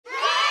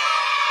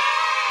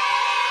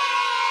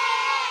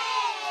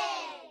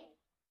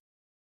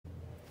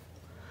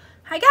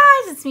Hi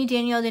guys, it's me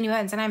Danielle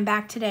Danibuttons, and I'm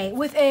back today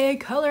with a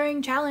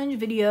coloring challenge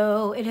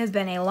video. It has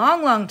been a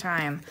long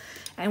time,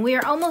 and we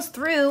are almost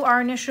through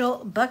our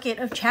initial bucket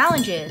of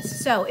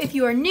challenges. So if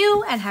you are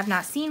new and have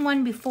not seen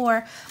one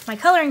before, my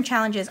coloring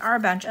challenges are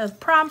a bunch of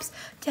prompts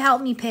to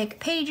help me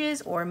pick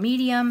pages or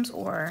mediums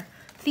or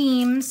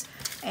themes,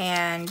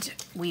 and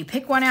we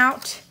pick one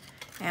out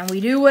and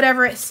we do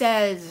whatever it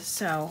says.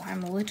 So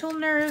I'm a little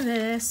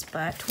nervous,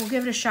 but we'll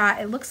give it a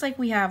shot. It looks like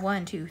we have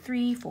 1, 2,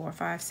 3, 4,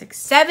 5, 6,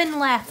 7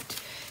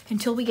 left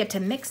until we get to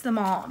mix them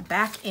all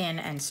back in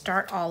and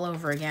start all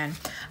over again.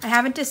 I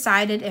haven't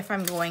decided if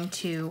I'm going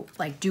to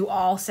like do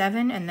all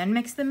 7 and then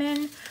mix them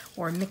in,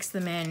 or mix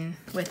them in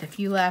with a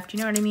few left, you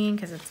know what I mean?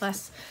 Because it's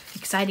less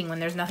exciting when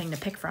there's nothing to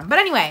pick from. But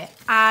anyway,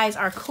 eyes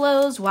are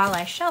closed while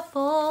I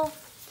shuffle.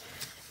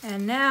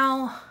 And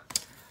now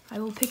I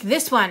will pick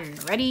this one.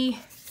 Ready?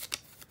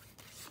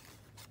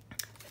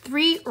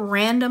 3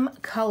 random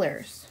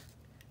colors.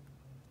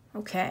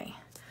 Okay,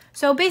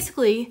 so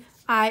basically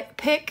I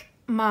pick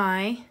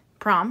my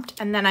prompt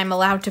and then I'm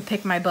allowed to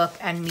pick my book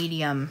and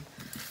medium,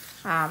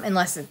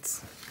 unless it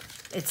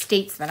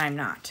states that I'm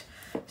not.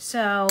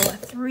 So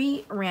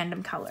 3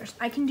 random colors.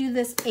 I can do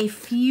this a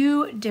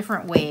few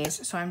different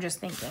ways, so I'm just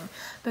thinking,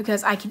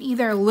 because I can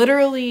either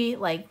literally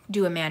like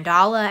do a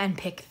mandala and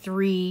pick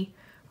 3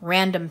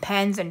 random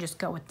pens and just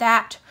go with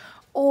that,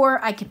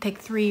 or I could pick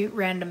 3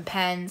 random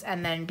pens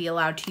and then be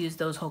allowed to use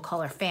those whole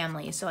color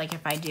families. So like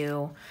if I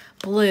do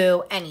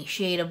blue, any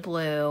shade of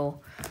blue,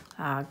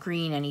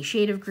 green, any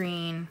shade of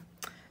green.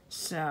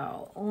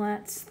 So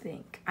let's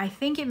think. I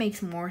think it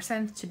makes more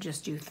sense to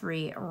just do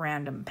 3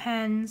 random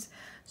pens.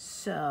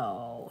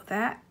 So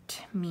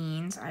that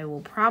means I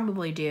will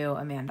probably do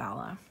a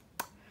mandala.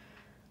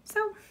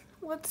 So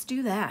let's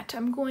do that.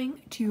 I'm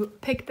going to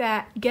pick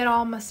that, get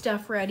all my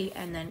stuff ready,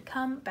 and then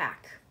come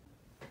back.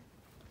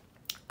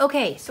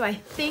 Okay, so I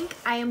think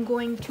I am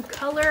going to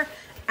color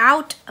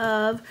out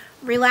of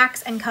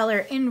Relax and Color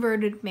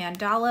Inverted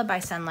Mandala by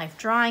Sun Life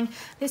Drawing.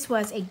 This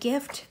was a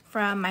gift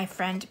from my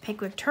friend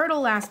Pickwick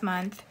Turtle last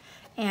month,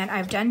 and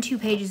I've done 2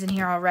 pages in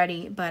here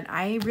already, but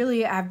I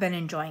really have been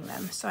enjoying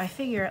them. So I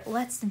figure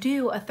let's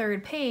do a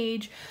 3rd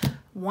page.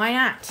 Why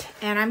not?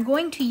 And I'm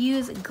going to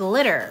use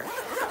glitter.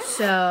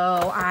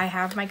 So I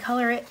have my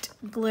Color It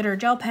glitter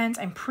gel pens.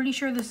 I'm pretty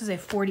sure this is a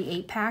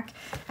 48 pack.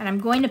 And I'm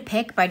going to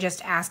pick by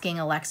just asking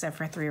Alexa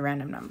for 3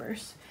 random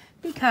numbers,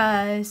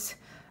 because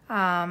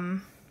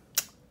that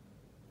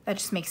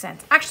just makes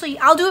sense. Actually,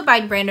 I'll do it by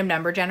random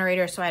number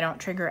generator so I don't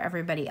trigger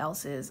everybody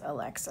else's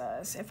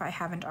Alexas if I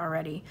haven't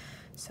already.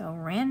 So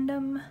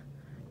random.org.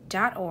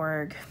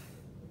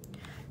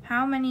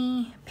 How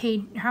many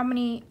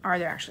are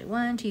there actually?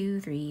 1,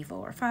 2, 3,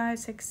 4, 5,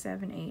 6,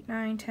 7, 8,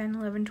 9, 10,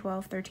 11,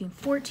 12, 13,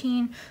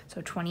 14.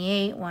 So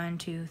 28. 1,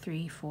 2,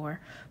 3, 4,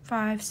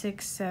 5,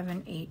 6,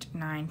 7, 8,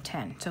 9,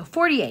 10. So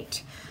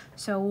 48.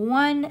 So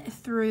 1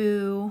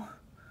 through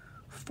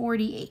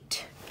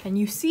 48. Can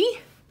you see?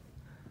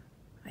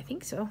 I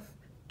think so.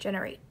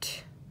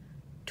 Generate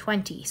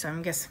 20. So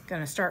I'm just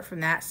going to start from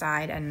that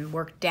side and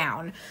work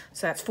down.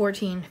 So that's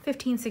 14,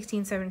 15,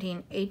 16,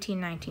 17, 18,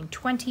 19,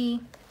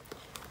 20.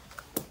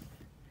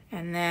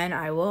 And then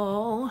I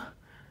will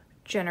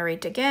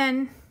generate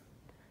again,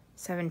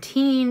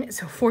 17,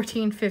 so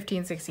 14,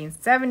 15, 16,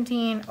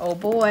 17, oh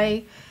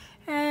boy.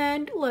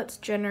 And let's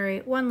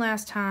generate one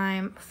last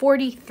time,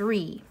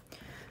 43.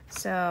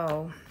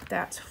 So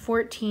that's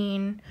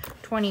 14,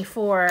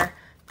 24,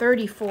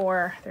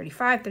 34,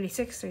 35,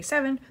 36,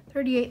 37,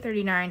 38,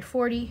 39,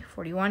 40,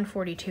 41,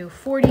 42,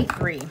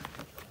 43.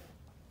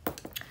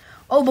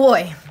 Oh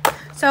boy.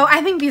 So I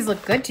think these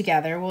look good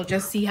together. We'll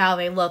just see how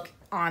they look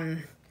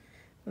on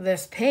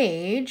this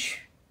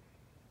page.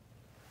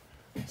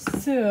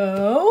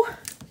 So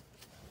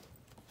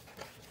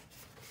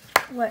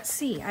let's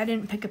see. I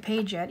didn't pick a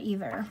page yet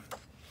either.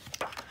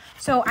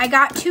 So I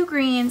got 2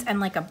 greens and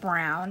like a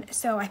brown.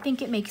 So I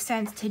think it makes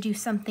sense to do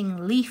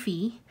something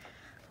leafy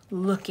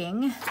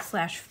looking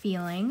 /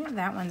 feeling.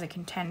 That one's a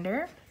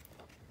contender.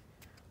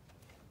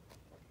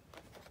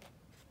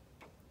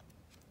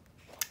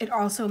 It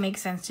also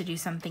makes sense to do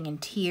something in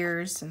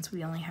tiers since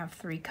we only have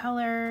 3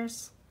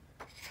 colors.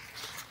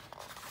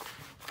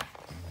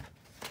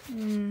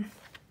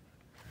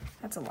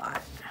 That's a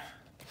lot.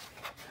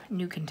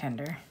 New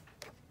contender.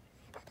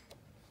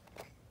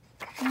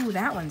 Ooh,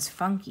 that one's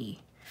funky.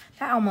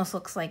 That almost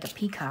looks like a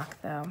peacock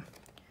though.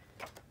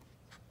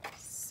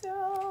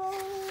 So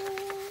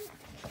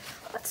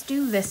let's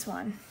do this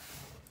one.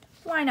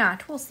 Why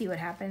not? We'll see what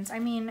happens. I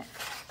mean,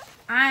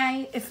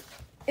 if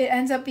it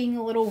ends up being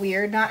a little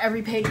weird, not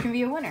every page can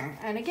be a winner.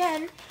 And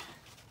again,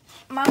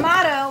 my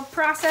motto,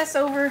 process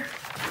over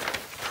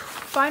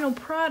final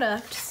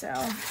product. So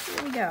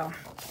here we go.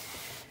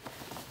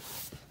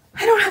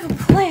 I don't have a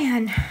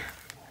plan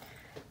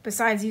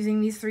besides using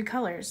these 3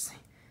 colors.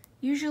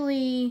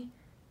 Usually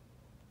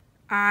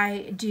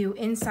I do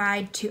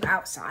inside to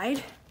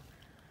outside.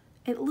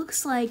 It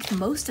looks like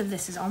most of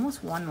this is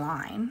almost one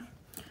line.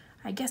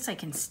 I guess I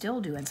can still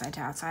do inside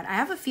to outside. I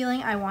have a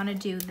feeling I want to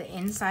do the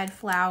inside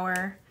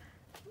flower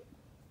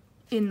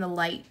in the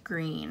light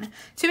green.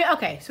 So,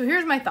 okay, so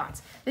here's my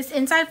thoughts. This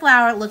inside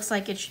flower looks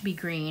like it should be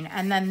green,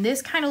 and then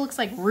this kind of looks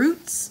like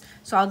roots.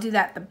 So I'll do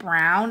that the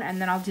brown,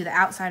 and then I'll do the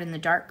outside in the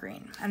dark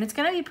green. And it's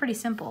gonna be pretty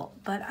simple,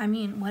 but I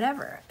mean,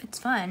 whatever. It's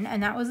fun,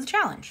 and that was the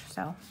challenge.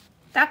 So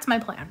that's my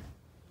plan.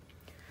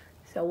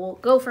 So we'll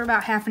go for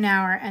about half an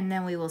hour, and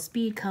then we will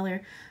speed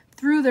color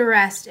through the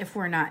rest if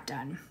we're not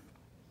done.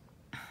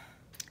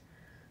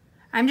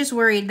 I'm just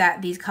worried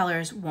that these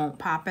colors won't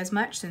pop as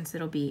much since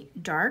it'll be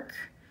dark,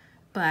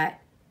 but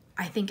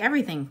I think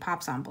everything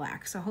pops on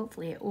black, so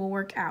hopefully it will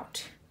work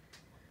out.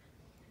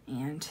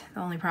 And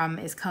the only problem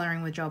is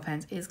coloring with gel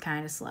pens is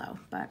kind of slow,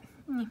 but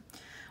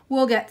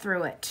we'll get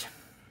through it.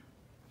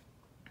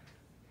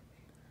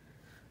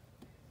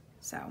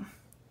 So,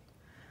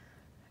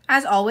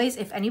 as always,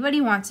 if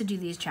anybody wants to do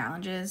these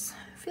challenges,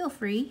 feel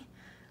free.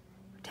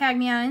 Tag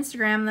me on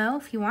Instagram though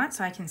if you want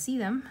so I can see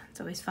them.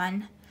 It's always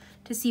fun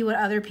to see what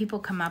other people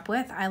come up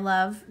with. I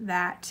love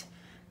that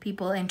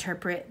people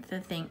interpret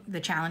the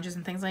challenges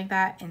and things like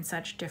that in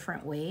such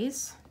different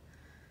ways.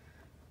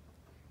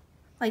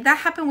 Like that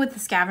happened with the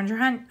scavenger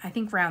hunt, I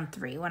think round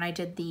 3 when I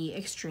did the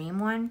extreme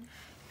one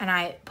and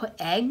I put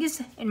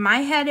eggs. In my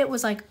head it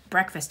was like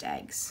breakfast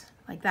eggs.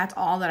 Like that's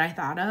all that I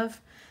thought of.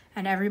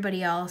 And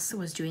everybody else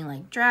was doing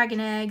like dragon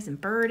eggs and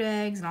bird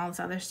eggs and all this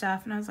other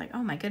stuff. And I was like,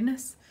 oh my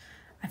goodness,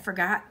 I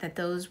forgot that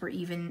those were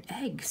even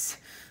eggs.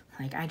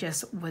 Like I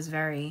just was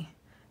very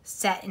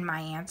set in my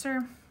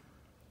answer.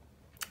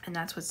 And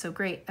that's what's so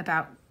great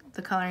about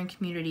the coloring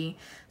community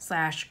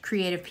 /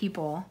 creative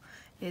people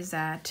is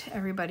that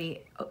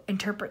everybody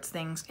interprets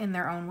things in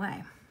their own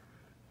way.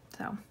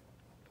 So,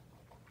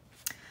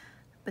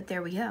 but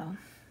there we go.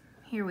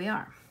 Here we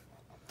are.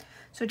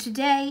 So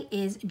today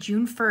is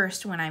June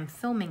 1st when I'm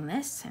filming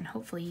this, and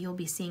hopefully you'll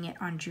be seeing it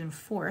on June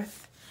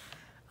 4th.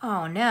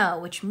 Oh no,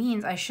 which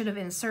means I should have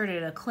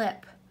inserted a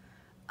clip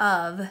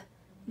of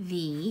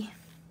the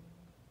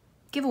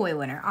giveaway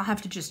winner. I'll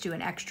have to just do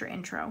an extra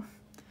intro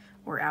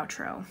or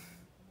outro.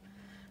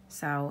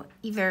 So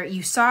either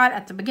you saw it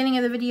at the beginning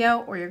of the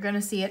video or you're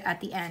gonna see it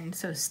at the end,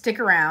 so stick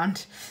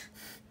around.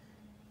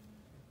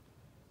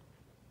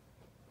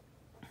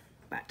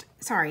 But,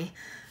 sorry.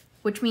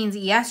 Which means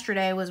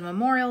yesterday was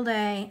Memorial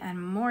Day, and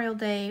Memorial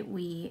Day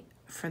we,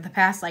 for the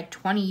past like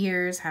 20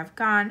 years, have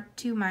gone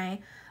to my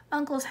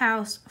uncle's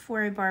house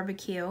for a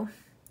barbecue.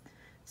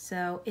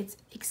 So it's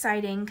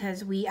exciting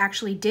because we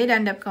actually did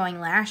end up going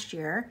last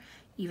year,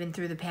 even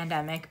through the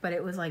pandemic, but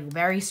it was like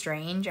very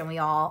strange and we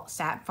all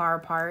sat far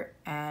apart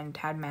and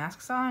had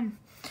masks on.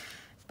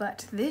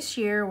 But this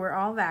year we're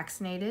all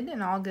vaccinated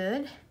and all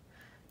good.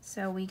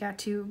 So we got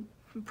to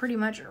pretty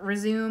much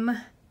resume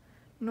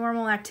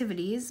normal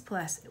activities,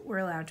 plus we're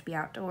allowed to be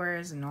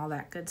outdoors and all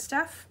that good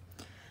stuff.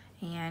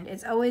 And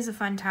it's always a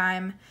fun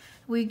time.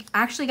 We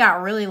actually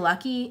got really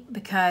lucky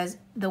because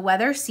the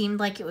weather seemed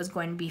like it was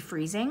going to be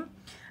freezing.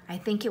 I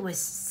think it was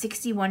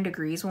 61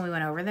 degrees when we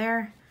went over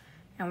there.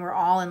 And we're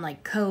all in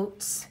like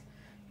coats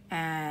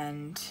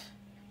and,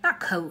 not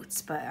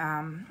coats, but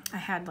I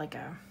had like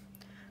a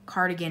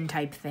cardigan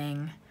type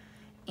thing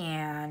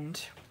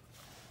and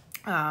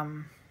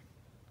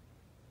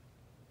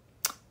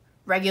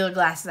regular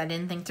glasses. I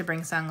didn't think to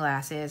bring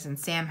sunglasses, and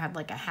Sam had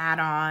like a hat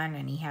on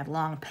and he had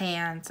long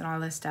pants and all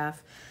this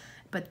stuff.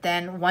 But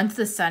then once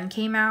the sun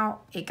came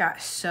out, it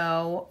got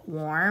so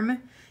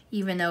warm,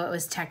 even though it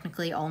was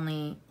technically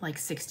only like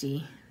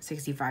 60,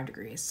 65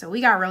 degrees. So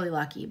we got really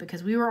lucky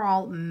because we were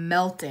all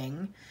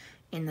melting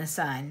in the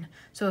sun.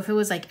 So if it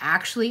was like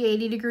actually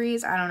 80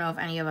 degrees, I don't know if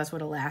any of us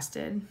would have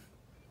lasted.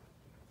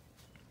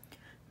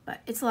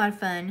 But it's a lot of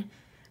fun.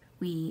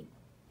 We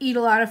eat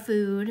a lot of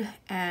food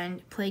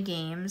and play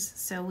games.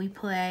 So we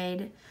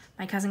played,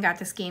 my cousin got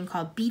this game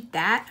called Beat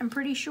That, I'm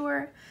pretty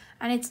sure.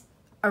 And it's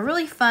a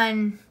really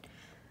fun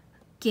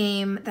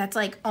game that's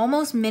like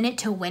almost minute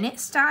to win it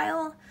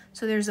style.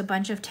 So there's a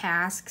bunch of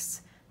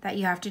tasks that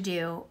you have to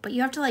do, but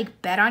you have to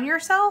like bet on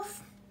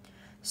yourself.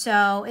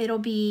 So it'll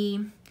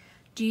be,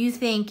 do you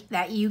think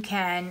that you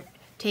can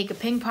take a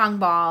ping pong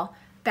ball,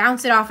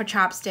 bounce it off a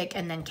chopstick,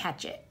 and then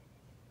catch it?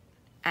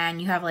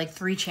 And you have like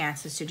 3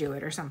 chances to do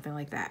it or something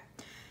like that.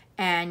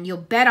 And you'll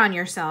bet on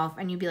yourself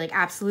and you'll be like,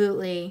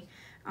 absolutely,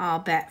 I'll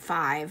bet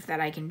 5 that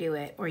I can do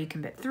it. Or you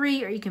can bet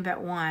 3 or you can bet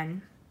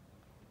 1.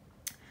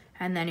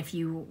 And then if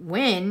you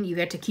win, you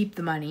get to keep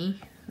the money.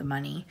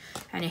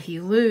 And if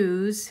you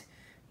lose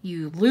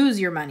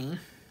your money,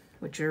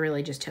 which are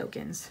really just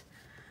tokens.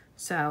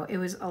 So it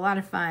was a lot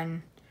of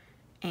fun,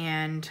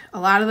 and a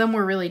lot of them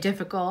were really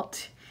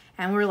difficult,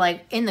 and we're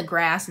like in the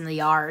grass in the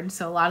yard,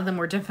 so a lot of them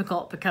were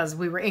difficult because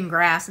we were in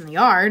grass in the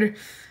yard,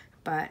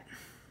 but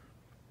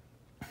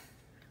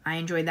I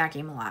enjoyed that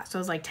game a lot. So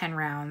it was like 10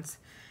 rounds,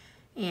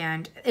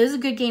 and it was a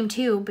good game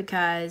too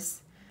because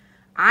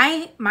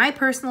my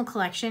personal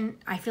collection,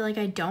 I feel like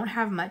I don't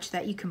have much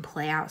that you can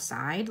play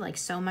outside. Like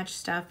so much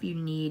stuff, you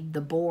need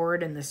the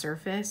board and the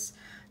surface.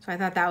 So I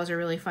thought that was a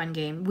really fun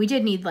game. We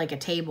did need like a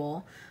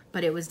table,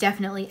 but it was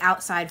definitely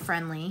outside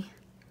friendly.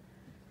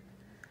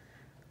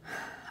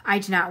 I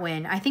did not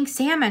win. I think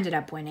Sam ended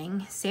up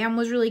winning. Sam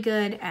was really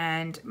good,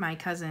 and my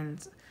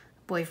cousin's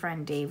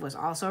boyfriend, Dave, was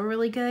also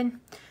really good.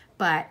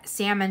 But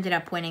Sam ended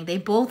up winning. They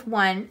both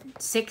won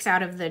 6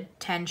 out of the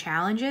 10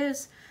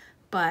 challenges,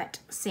 but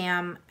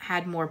Sam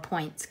had more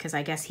points because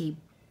I guess he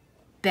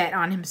bet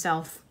on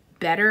himself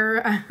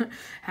better,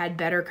 had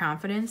better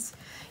confidence.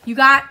 You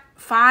got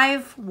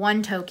 5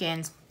 1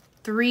 tokens,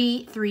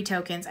 3 3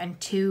 tokens, and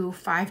 2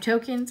 5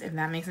 tokens, if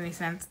that makes any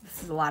sense.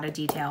 This is a lot of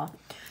detail.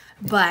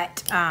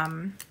 But,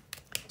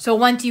 so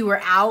once you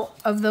were out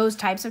of those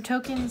types of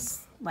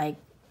tokens, like,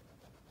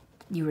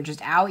 you were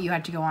just out, you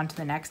had to go on to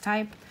the next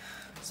type.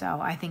 So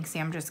I think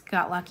Sam just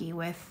got lucky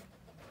with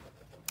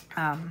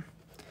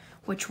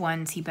which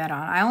ones he bet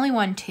on. I only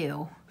won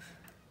 2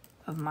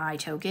 of my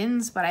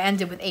tokens, but I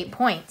ended with 8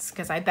 points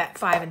because I bet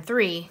 5 and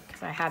 3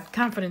 because I had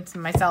confidence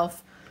in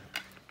myself.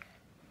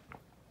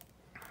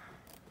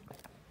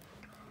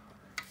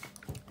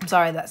 I'm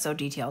sorry that's so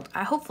detailed.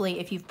 Hopefully,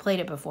 if you've played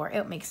it before,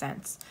 it makes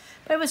sense.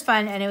 But it was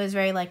fun, and it was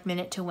very like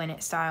minute to win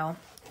it style.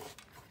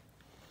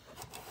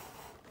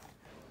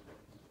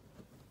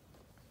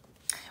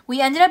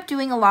 We ended up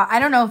doing a lot. I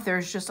don't know if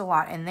there's just a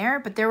lot in there,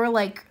 but there were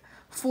like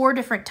 4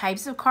 different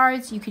types of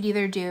cards. You could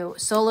either do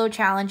solo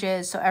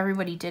challenges, so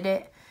everybody did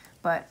it,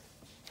 but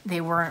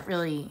they weren't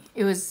really,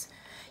 it was,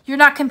 you're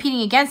not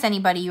competing against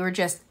anybody. You were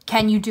just,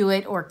 can you do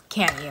it or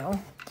can't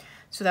you?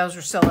 So those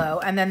were solo.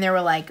 And then there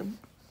were like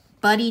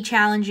buddy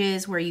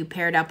challenges where you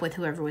paired up with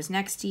whoever was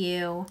next to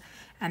you.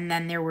 And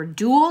then there were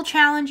duel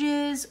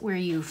challenges where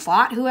you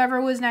fought whoever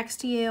was next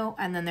to you.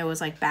 And then there was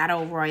like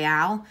battle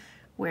royale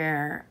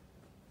where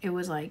it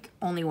was like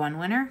only one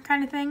winner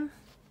kind of thing.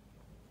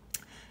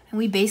 And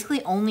we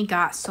basically only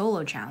got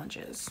solo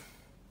challenges.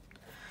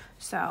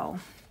 So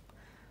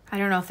I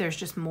don't know if there's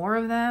just more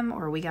of them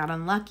or we got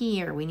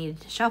unlucky or we needed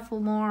to shuffle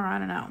more. I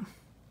don't know.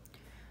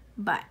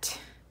 But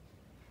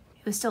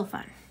it was still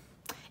fun.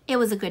 It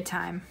was a good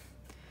time.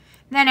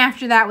 Then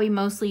after that, we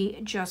mostly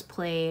just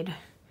played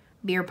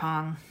beer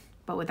pong,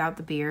 but without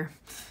the beer.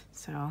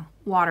 So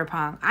water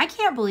pong. I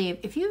can't believe,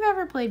 if you've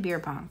ever played beer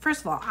pong, first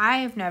of all, I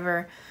have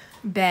never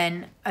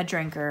been a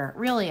drinker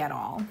really at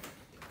all.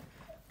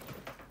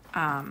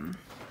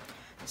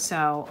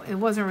 So it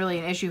wasn't really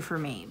an issue for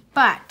me.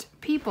 But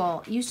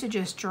people used to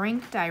just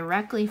drink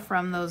directly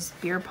from those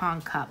beer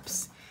pong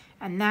cups.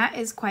 And that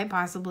is quite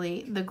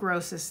possibly the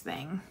grossest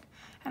thing.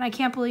 And I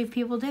can't believe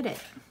people did it.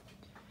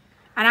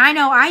 And I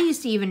know I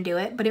used to even do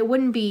it, but it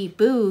wouldn't be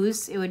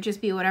booze. It would just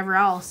be whatever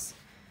else.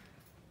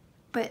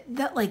 But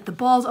that, like, the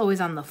ball's always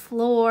on the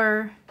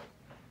floor.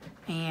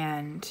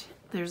 And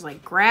there's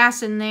like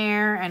grass in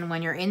there, and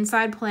when you're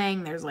inside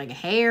playing, there's like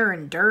hair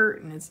and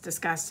dirt, and it's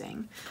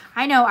disgusting.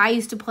 I know I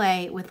used to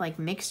play with like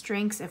mixed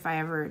drinks if I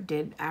ever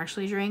did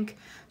actually drink,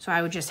 so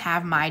I would just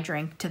have my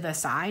drink to the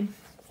side.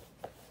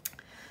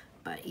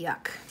 But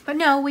yuck. But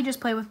no, we just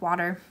play with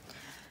water.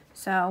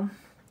 So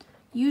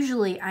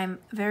usually I'm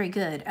very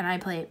good, and I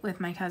play with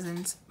my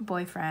cousin's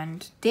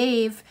boyfriend,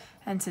 Dave,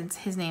 and since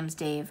his name's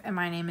Dave and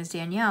my name is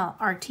Danielle,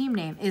 our team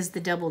name is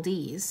the Double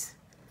D's.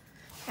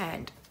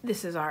 And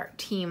this is our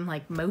team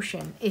like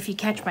motion, if you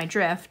catch my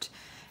drift.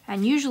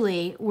 And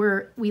usually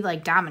we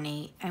like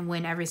dominate and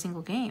win every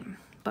single game.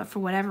 But for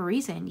whatever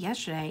reason,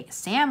 yesterday,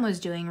 Sam was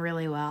doing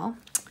really well.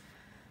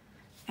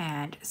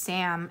 And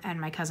Sam and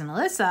my cousin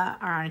Alyssa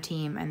are on a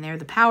team, and they're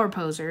the power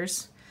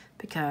posers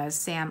because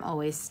Sam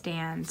always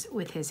stands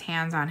with his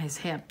hands on his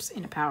hips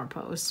in a power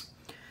pose.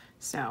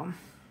 So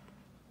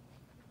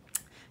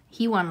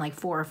he won like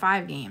 4 or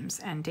 5 games,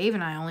 and Dave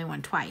and I only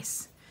won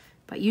twice.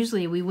 But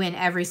usually we win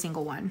every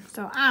single one.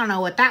 So I don't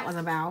know what that was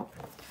about.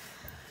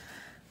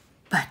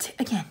 But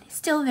again,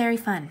 still very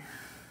fun.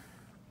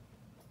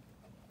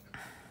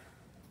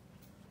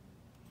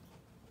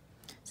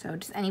 So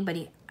does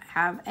anybody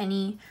have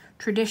any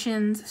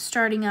traditions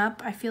starting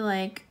up? I feel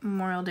like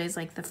Memorial Day is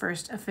like the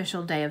first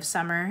official day of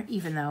summer,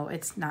 even though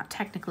it's not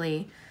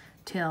technically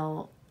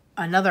till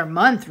another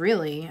month,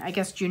 really. I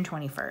guess June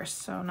 21st,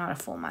 so not a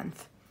full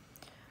month.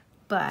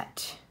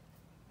 But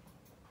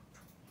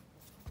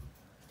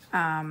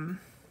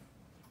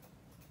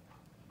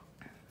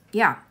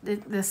yeah,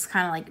 this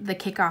kind of like the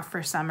kickoff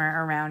for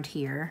summer around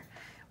here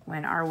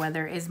when our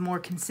weather is more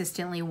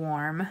consistently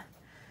warm.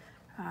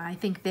 I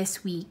think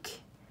this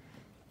week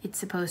it's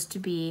supposed to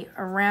be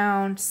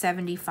around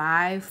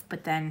 75,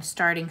 but then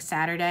starting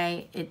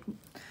Saturday,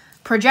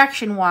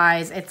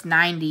 projection-wise, it's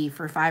 90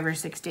 for 5 or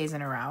 6 days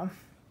in a row.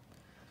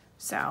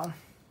 So,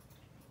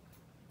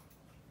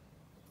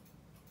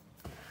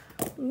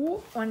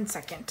 ooh, 1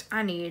 second.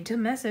 I need to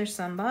message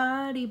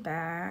somebody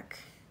back.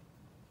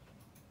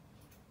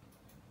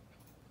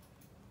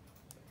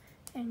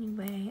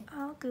 Anyway,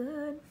 all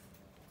good.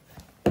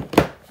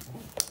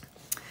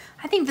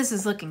 I think this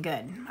is looking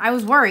good. I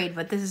was worried,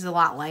 but this is a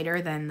lot lighter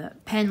than the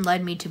pen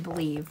led me to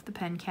believe, the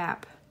pen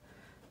cap.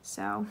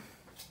 So,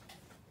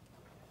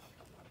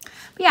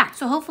 but yeah,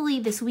 so hopefully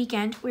this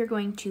weekend we're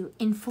going to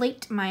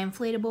inflate my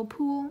inflatable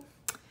pool.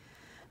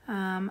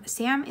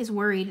 Sam is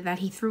worried that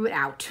he threw it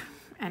out,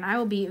 and I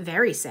will be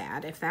very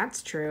sad if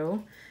that's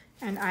true,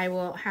 and I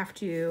will have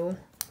to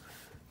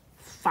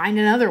find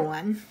another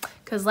one.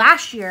 Because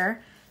last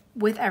year,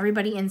 with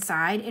everybody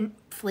inside,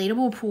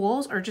 inflatable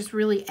pools or just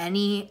really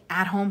any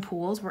at-home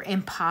pools were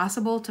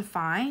impossible to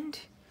find.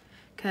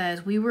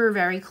 Because we were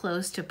very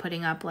close to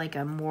putting up like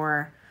a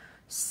more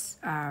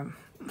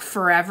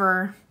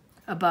forever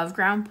above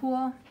ground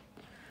pool.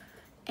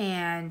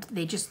 And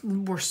they just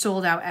were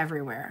sold out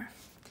everywhere.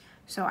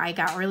 So I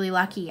got really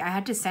lucky. I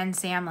had to send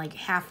Sam like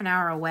half an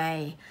hour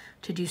away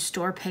to do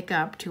store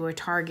pickup to a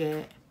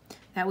Target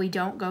that we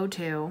don't go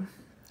to.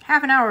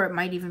 Half an hour, it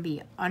might even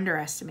be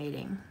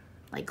underestimating.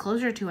 Like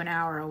closer to an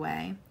hour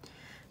away.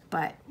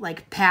 But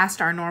like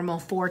past our normal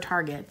 4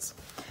 Targets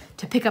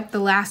to pick up the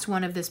last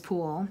one of this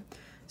pool.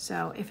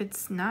 So if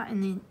it's not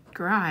in the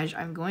garage,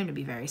 I'm going to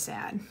be very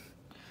sad.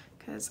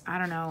 Because I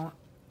don't know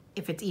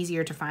if it's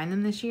easier to find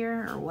them this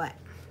year or what.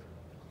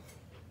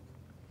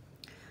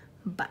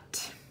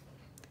 But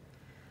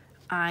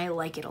I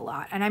like it a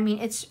lot. And I mean,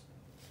 it's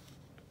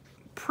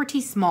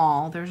pretty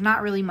small. There's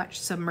not really much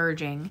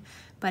submerging,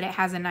 but it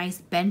has a nice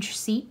bench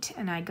seat,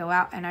 and I go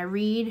out and I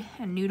read,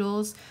 and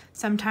Noodles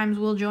sometimes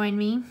will join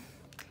me.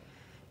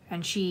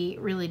 And she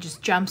really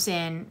just jumps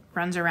in,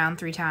 runs around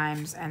 3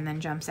 times, and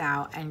then jumps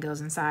out and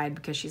goes inside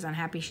because she's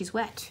unhappy she's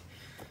wet.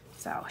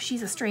 So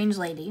she's a strange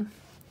lady.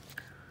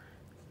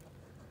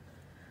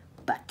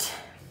 But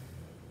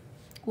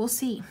we'll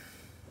see.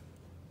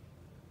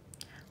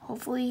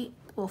 Hopefully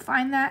we'll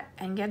find that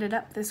and get it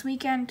up this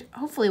weekend.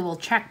 Hopefully we'll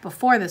check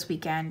before this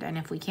weekend, and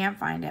if we can't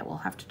find it, we'll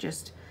have to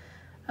just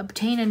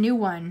obtain a new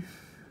one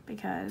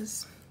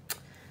because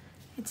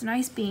it's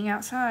nice being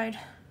outside.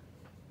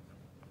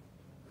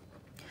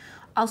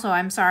 Also,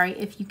 I'm sorry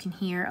if you can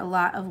hear a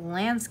lot of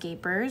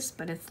landscapers,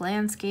 but it's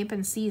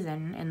landscaping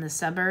season in the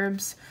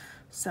suburbs,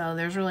 so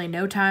there's really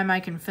no time I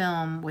can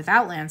film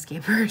without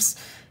landscapers,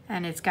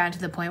 and it's gotten to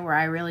the point where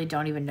I really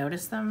don't even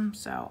notice them,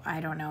 so I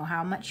don't know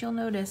how much you'll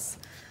notice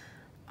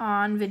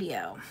on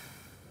video.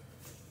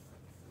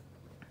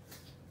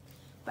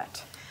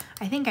 But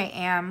I think I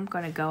am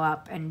going to go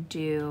up and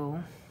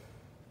do,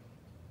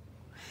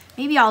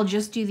 maybe I'll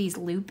just do these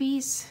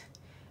loopies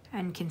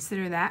and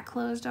consider that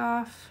closed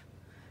off.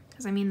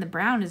 Because, I mean, the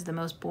brown is the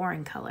most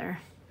boring color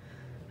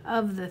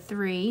of the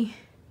 3.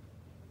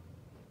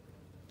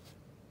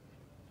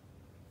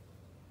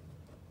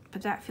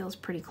 But that feels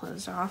pretty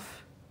closed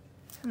off.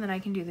 And then I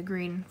can do the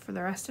green for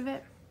the rest of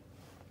it.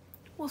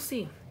 We'll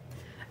see.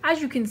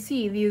 As you can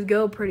see, these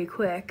go pretty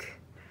quick.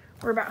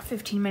 We're about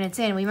 15 minutes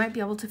in. We might be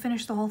able to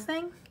finish the whole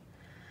thing.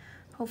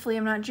 Hopefully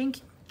I'm not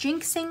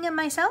jinxing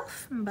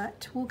myself,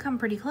 but we'll come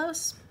pretty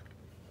close.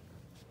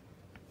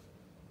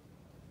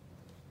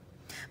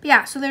 But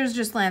yeah, so there's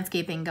just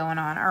landscaping going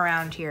on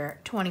around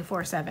here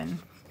 24/7,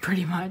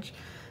 pretty much.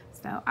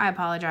 So I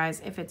apologize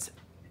if it's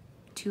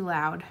too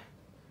loud,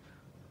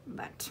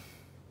 but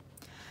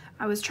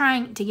I was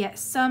trying to get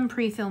some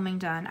pre-filming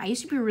done. I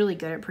used to be really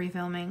good at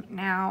pre-filming.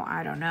 Now,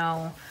 I don't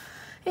know.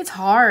 It's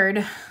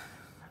hard.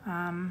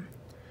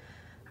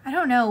 I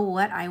don't know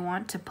what I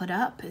want to put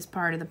up is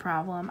part of the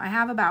problem. I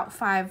have about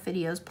 5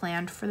 videos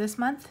planned for this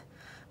month,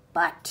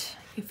 but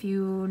if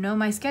you know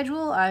my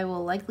schedule, I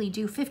will likely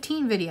do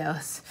 15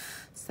 videos.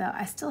 So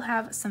I still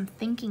have some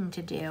thinking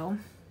to do.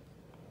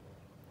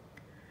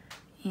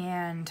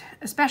 And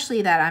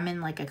especially that I'm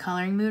in like a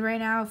coloring mood right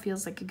now, it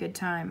feels like a good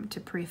time to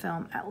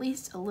pre-film at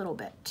least a little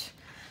bit.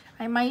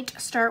 I might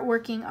start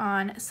working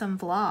on some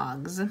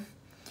vlogs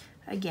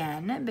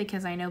again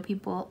because I know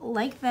people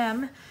like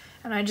them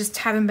and I just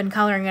haven't been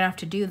coloring enough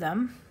to do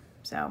them.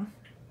 So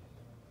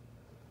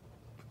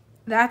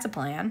that's a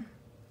plan.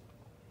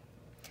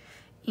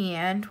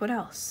 And what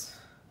else?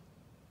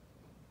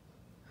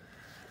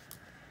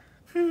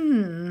 I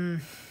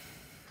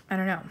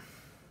don't know.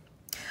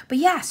 But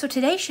yeah, so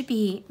today should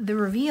be the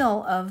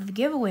reveal of the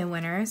giveaway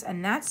winners,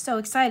 and that's so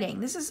exciting.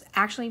 This is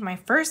actually my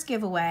first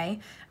giveaway.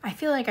 I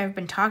feel like I've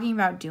been talking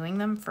about doing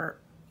them for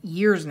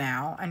years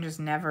now and just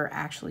never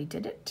actually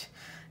did it.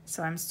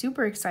 So I'm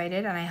super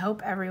excited, and I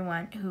hope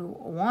everyone who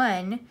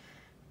won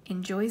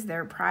enjoys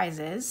their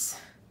prizes.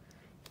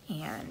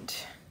 And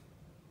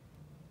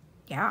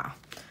yeah,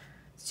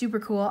 super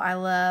cool. I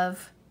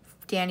love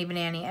Danny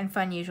Banani and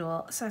Fun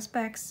Usual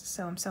Suspects,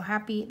 so I'm so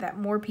happy that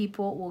more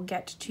people will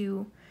get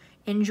to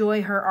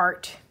enjoy her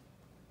art.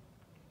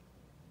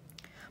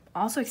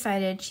 I'm also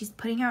excited. She's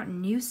putting out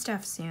new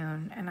stuff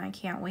soon, and I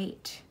can't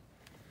wait.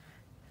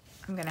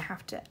 I'm gonna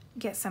have to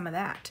get some of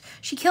that.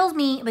 She kills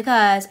me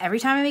because every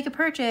time I make a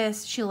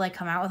purchase, she'll like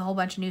come out with a whole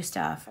bunch of new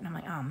stuff, and I'm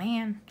like, oh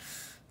man.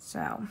 So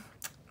I'm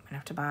gonna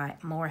have to buy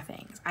more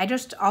things. I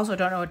just also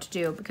don't know what to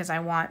do because I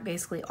want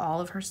basically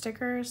all of her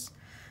stickers,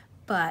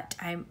 but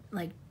I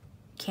like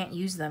can't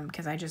use them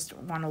because I just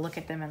want to look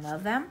at them and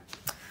love them.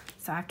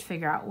 So I have to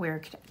figure out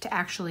where to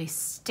actually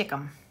stick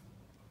them.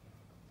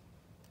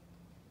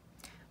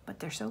 But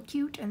they're so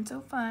cute and so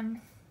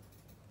fun.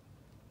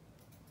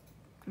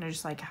 And I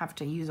just like have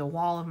to use a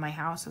wall of my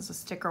house as a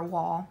sticker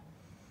wall.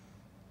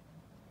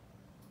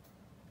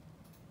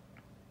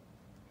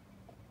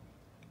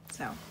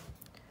 So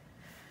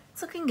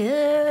it's looking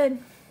good.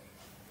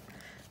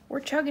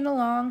 We're chugging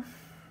along.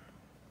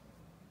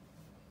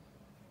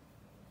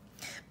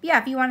 Yeah,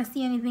 if you want to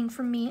see anything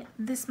from me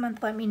this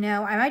month, let me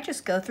know. I might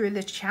just go through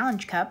this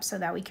challenge cup so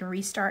that we can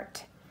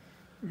restart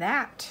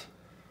that.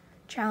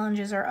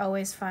 Challenges are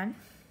always fun.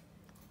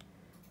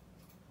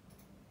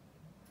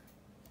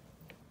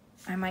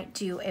 I might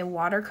do a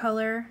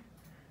watercolor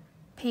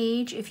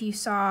page. If you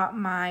saw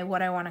my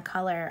What I Want to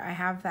Color, I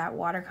have that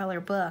watercolor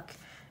book,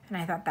 and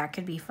I thought that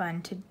could be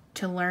fun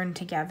to learn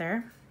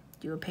together.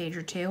 Do a page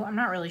or two. I'm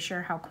not really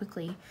sure how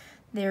quickly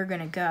they're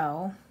gonna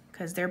go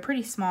because they're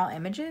pretty small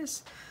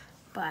images,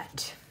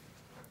 but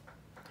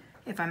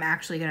if I'm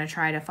actually gonna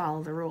try to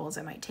follow the rules,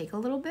 it might take a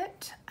little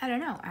bit. I don't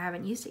know, I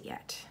haven't used it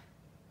yet.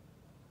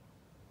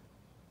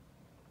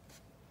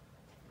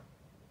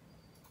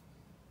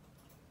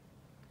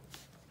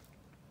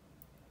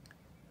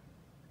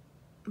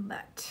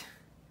 But,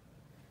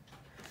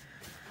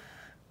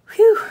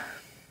 whew.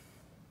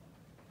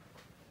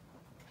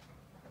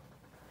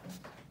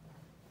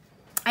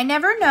 I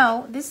never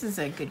know, this is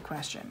a good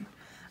question.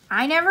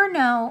 I never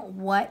know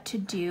what to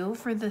do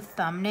for the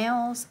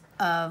thumbnails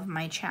of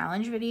my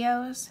challenge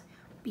videos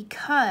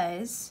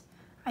because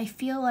I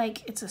feel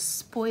like it's a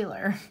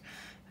spoiler.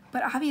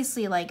 But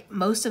obviously, like,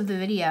 most of the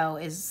video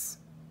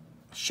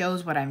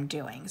shows what I'm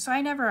doing. So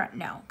I never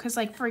know. Because,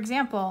 like, for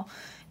example,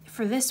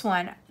 for this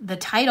one, the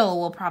title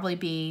will probably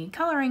be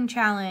Coloring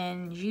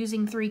Challenge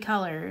using 3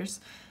 colors.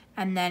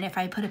 And then if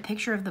I put a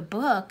picture of the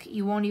book,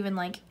 you won't even,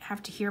 like,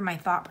 have to hear my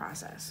thought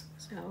process.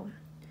 So,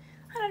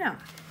 I don't know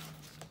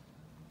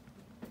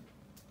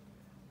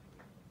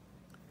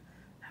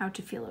how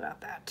to feel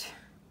about that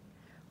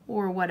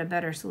or what a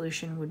better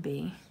solution would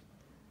be.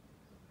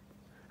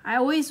 I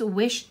always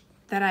wish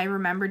that I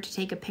remembered to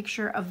take a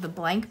picture of the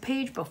blank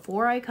page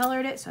before I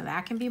colored it so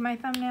that can be my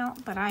thumbnail,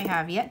 but I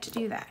have yet to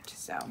do that.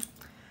 So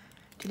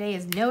today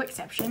is no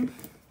exception.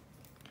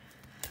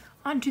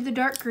 On to the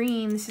dark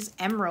green. This is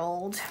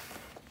Emerald.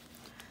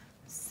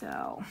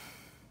 So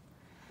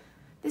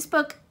this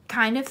book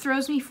kind of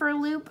throws me for a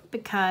loop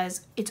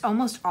because it's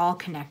almost all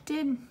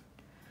connected.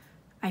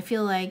 I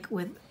feel like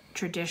with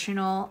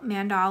traditional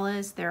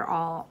mandalas, they're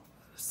all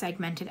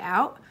segmented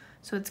out,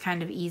 so it's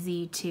kind of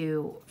easy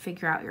to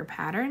figure out your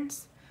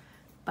patterns.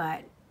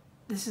 But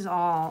these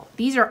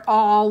are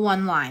all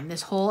one line.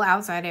 This whole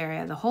outside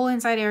area, the whole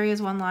inside area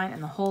is one line,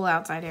 and the whole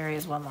outside area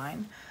is one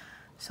line.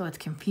 So it's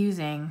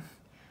confusing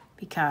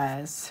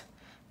because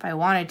if I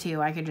wanted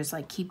to, I could just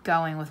like keep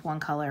going with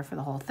one color for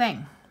the whole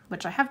thing,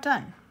 which I have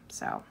done.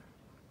 So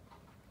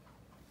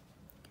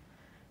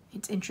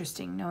it's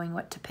interesting knowing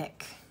what to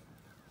pick.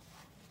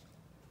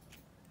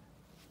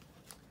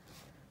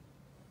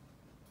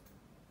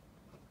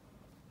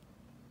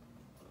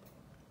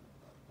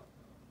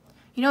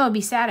 You know, it would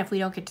be sad if we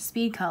don't get to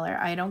speed color.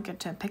 I don't get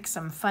to pick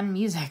some fun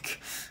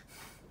music.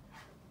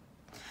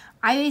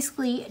 I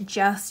basically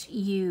just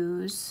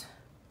use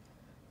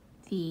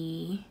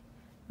the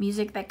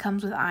music that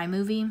comes with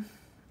iMovie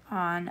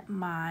on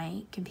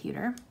my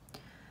computer.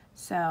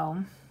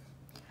 So,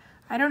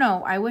 I don't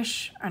know.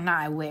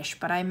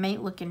 But I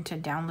might look into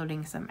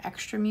downloading some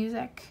extra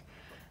music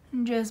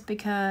just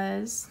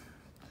because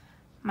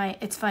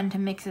it's fun to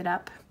mix it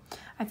up.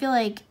 I feel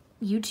like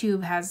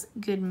YouTube has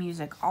good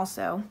music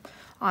also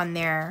on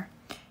their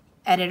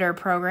editor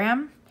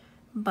program,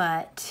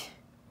 but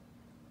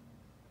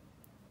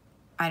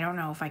I don't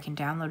know if I can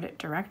download it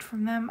direct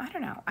from them. I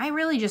don't know. I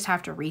really just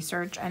have to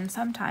research, and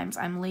sometimes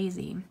I'm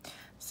lazy.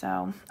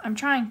 So I'm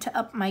trying to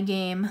up my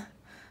game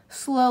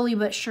slowly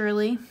but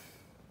surely.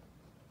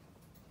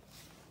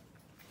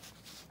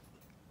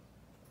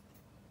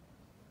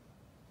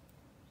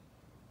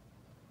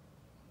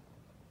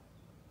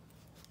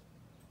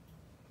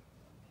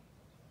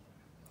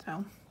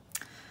 So,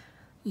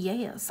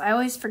 yes, I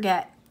always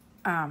forget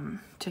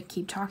to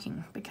keep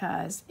talking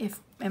because if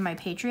in my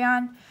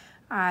Patreon,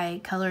 I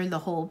color the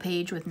whole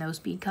page with no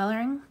speed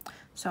coloring.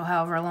 So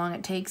however long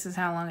it takes is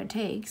how long it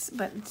takes.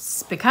 But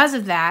it's because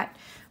of that,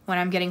 when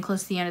I'm getting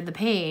close to the end of the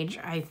page,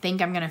 I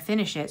think I'm going to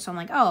finish it. So I'm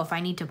like, oh, if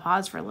I need to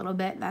pause for a little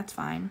bit, that's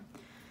fine.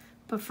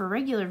 But for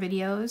regular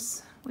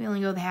videos, we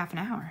only go the half an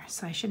hour,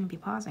 so I shouldn't be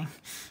pausing.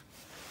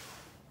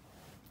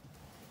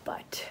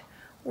 But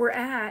we're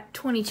at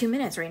 22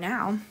 minutes right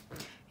now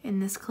in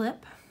this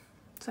clip,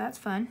 so that's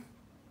fun.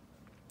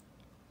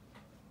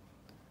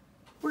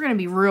 We're gonna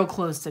be real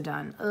close to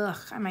done. Ugh,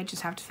 I might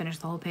just have to finish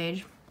the whole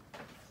page.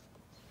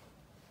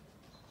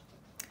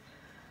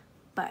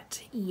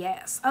 But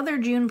yes, other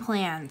June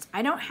plans.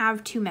 I don't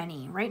have too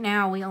many. Right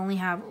now we only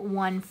have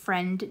one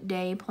friend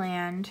day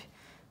planned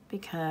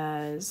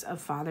because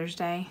of Father's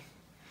Day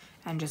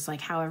and just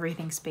like how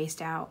everything's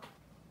spaced out.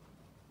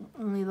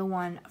 Only the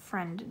one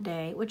friend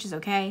day, which is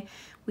okay.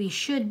 We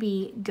should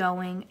be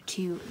going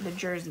to the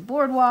Jersey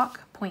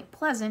Boardwalk, Point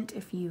Pleasant,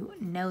 if you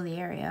know the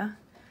area.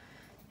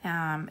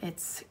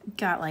 It's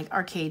got like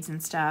arcades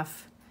and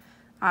stuff.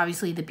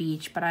 Obviously the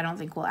beach, but I don't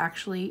think we'll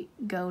actually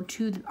go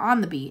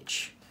on the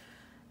beach.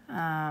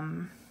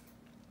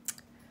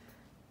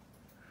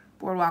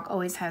 Boardwalk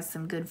always has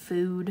some good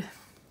food.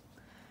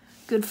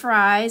 Good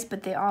fries,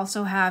 but they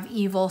also have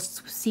evil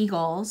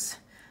seagulls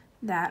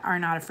that are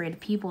not afraid of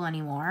people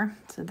anymore.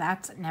 So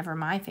that's never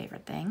my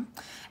favorite thing.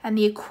 And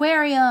the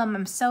aquarium,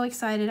 I'm so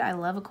excited. I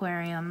love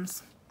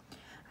aquariums.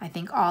 I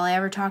think all I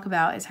ever talk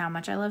about is how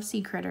much I love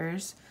sea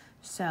critters.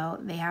 So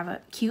they have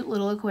a cute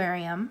little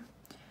aquarium.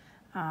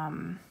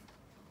 And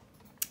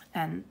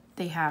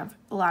they have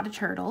a lot of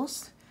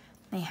turtles.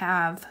 They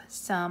have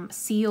some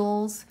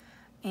seals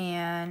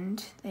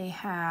and they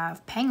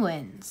have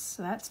penguins.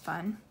 So that's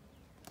fun.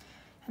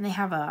 And they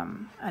have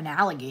an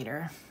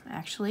alligator,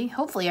 actually.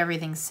 Hopefully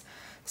everything's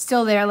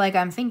still there like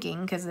I'm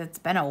thinking, because it's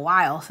been a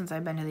while since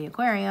I've been to the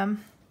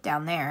aquarium,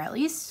 down there at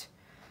least.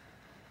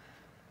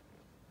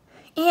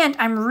 And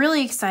I'm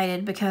really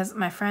excited because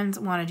my friends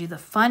want to do the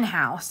fun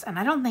house. And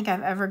I don't think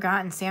I've ever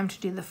gotten Sam to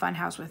do the fun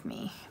house with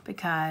me,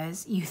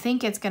 because you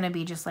think it's going to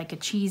be just like a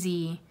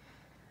cheesy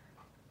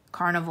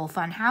carnival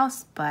fun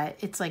house, but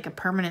it's like a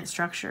permanent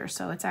structure.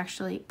 So it's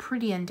actually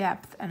pretty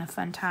in-depth and a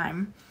fun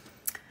time.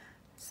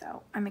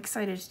 So I'm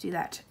excited to do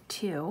that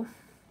too.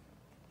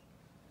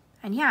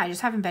 And yeah, I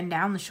just haven't been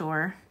down the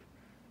shore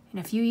in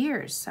a few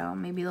years. So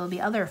maybe there'll be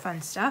other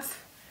fun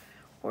stuff.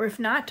 Or if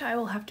not, I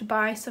will have to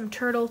buy some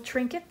turtle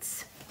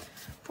trinkets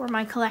for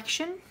my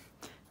collection.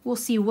 We'll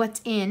see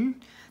what's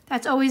in.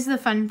 That's always the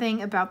fun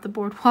thing about the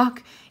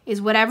boardwalk,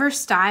 is whatever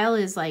style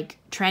is like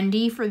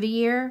trendy for the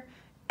year,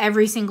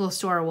 every single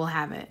store will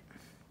have it.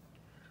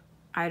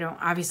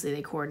 Obviously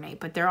they coordinate,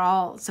 but they're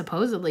all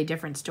supposedly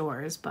different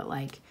stores. But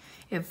like,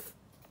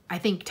 I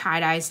think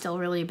tie-dye is still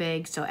really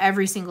big, so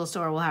every single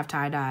store will have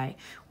tie-dye,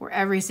 or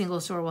every single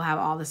store will have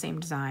all the same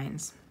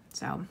designs.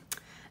 So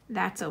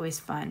that's always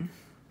fun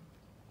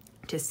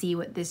to see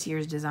what this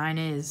year's design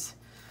is.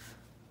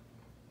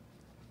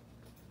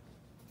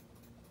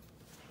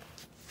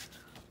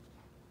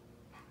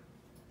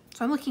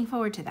 So I'm looking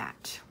forward to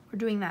that. We're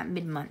doing that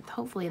mid-month.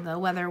 Hopefully the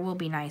weather will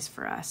be nice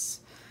for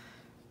us.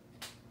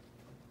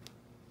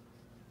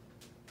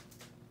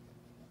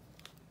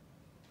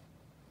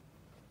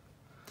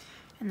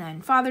 And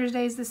then Father's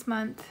Day is this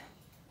month.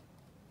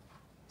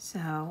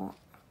 So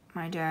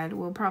my dad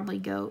will probably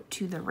go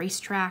to the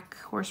racetrack,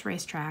 horse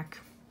racetrack.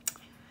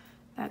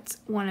 That's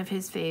one of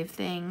his fave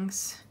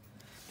things,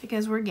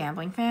 because we're a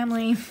gambling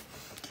family.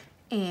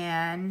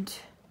 And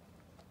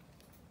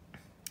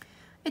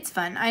it's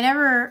fun. I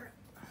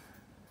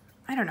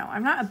don't know,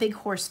 I'm not a big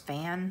horse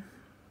fan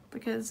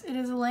because it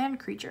is a land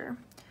creature.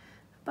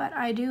 But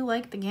I do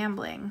like the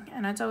gambling,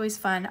 and it's always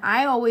fun.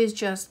 I always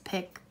just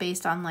pick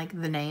based on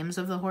like the names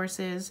of the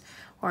horses,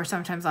 or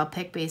sometimes I'll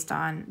pick based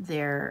on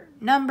their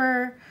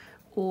number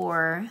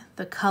or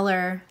the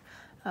color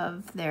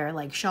of their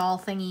like shawl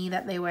thingy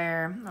that they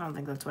wear. I don't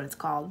think that's what it's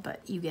called,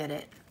 but you get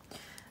it.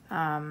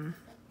 So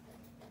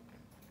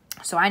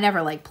I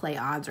never like play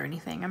odds or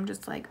anything. I'm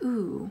just like,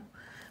 ooh,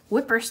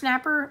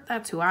 whippersnapper,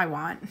 that's who I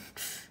want.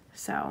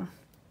 So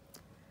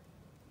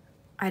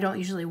I don't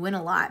usually win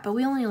a lot, but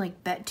we only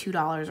like bet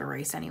 $2 a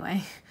race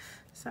anyway.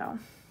 So,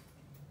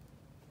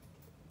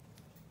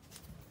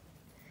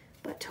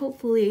 but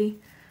hopefully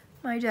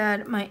my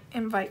dad might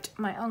invite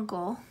my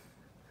uncle,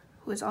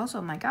 who is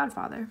also my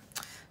godfather.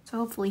 So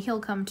hopefully he'll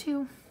come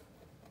too.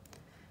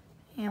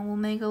 And we'll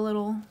make a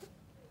little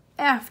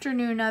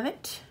afternoon of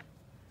it.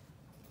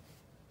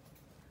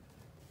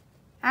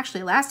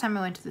 Actually, last time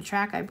I went to the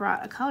track, I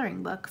brought a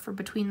coloring book for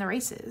between the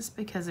races,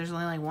 because there's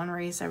only like one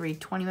race every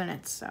 20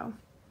 minutes, so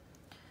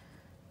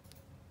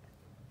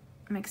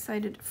I'm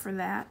excited for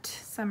that.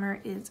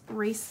 Summer is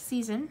race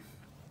season.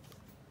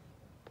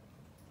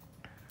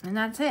 And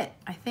that's it.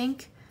 I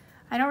think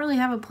I don't really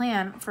have a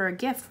plan for a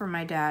gift for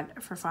my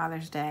dad for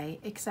Father's Day,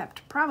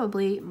 except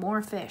probably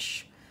more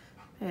fish.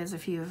 Because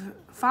if you've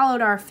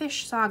followed our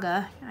fish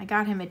saga, I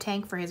got him a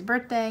tank for his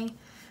birthday.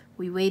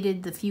 We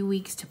waited the few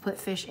weeks to put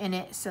fish in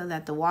it so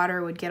that the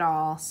water would get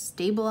all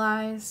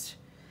stabilized.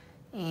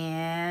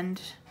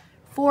 And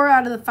 4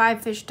 out of the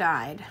 5 fish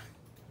died.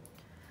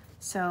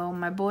 So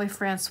my boy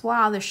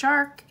Francois the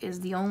shark is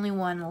the only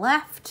one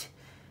left.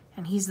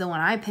 And he's the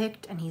one I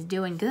picked, and he's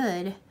doing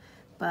good.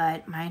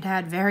 But my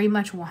dad very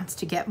much wants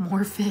to get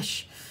more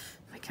fish,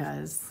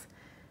 because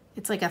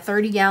it's like a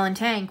 30-gallon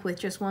tank with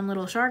just one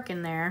little shark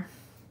in there.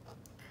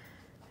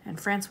 And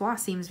Francois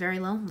seems very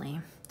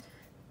lonely.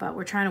 But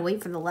we're trying to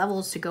wait for the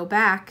levels to go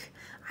back.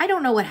 I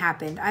don't know what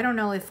happened. I don't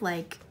know if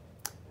like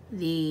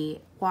the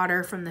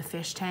water from the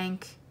fish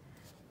tank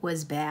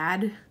was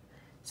bad,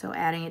 so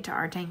adding it to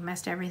our tank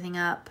messed everything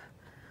up.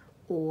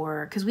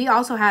 Or, because we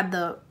also had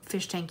the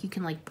fish tank, you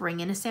can like bring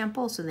in a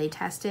sample, so they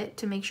test it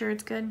to make sure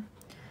it's good.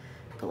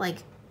 But like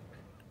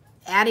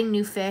adding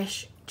new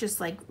fish just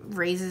like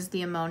raises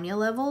the ammonia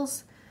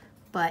levels,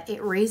 but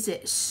it raised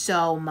it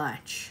so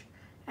much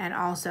and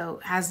also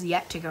has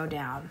yet to go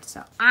down.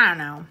 So I don't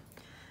know.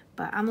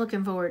 But I'm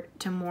looking forward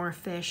to more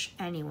fish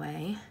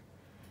anyway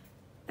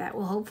that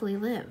will hopefully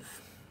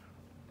live.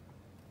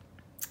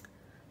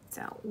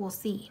 So we'll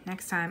see.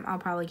 Next time I'll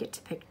probably get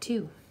to pick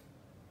 2.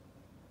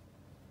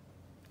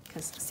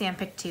 Because Sam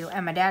picked 2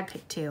 and my dad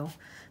picked 2.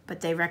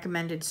 But they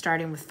recommended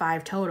starting with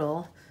 5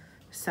 total.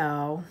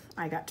 So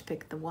I got to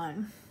pick the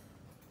 1.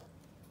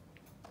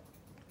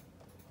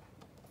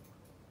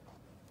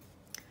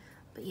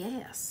 But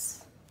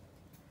yes.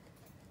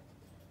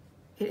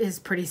 It is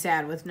pretty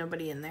sad with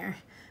nobody in there.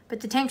 But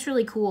the tank's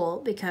really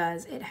cool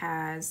because it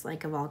has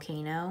like a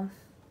volcano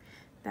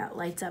that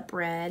lights up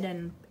red,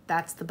 and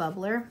that's the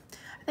bubbler.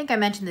 I think I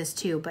mentioned this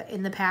too, but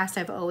in the past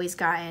I've always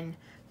gotten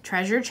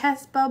treasure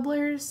chest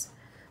bubblers.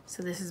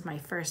 So this is my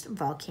first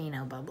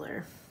volcano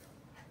bubbler.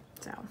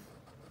 So,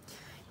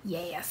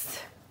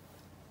 yes.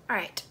 All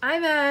right,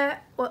 I'm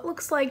at what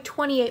looks like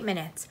 28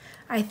 minutes.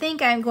 I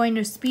think I'm going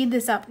to speed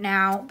this up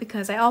now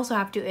because I also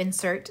have to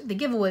insert the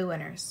giveaway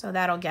winners. So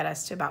that'll get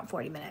us to about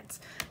 40 minutes.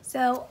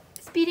 So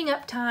speeding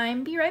up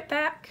time, be right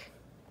back.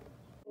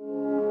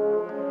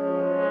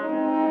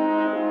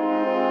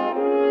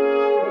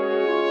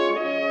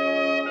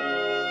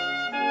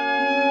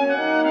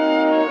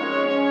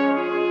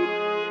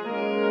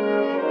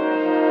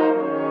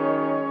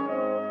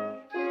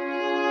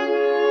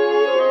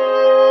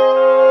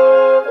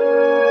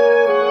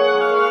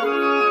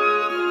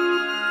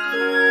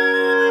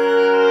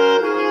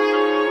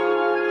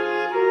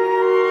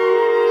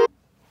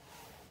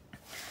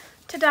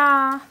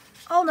 Ta-da!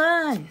 All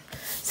done.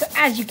 So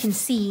as you can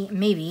see,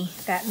 maybe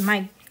that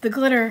the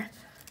glitter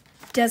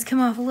does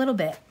come off a little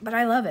bit, but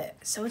I love it.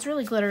 So it's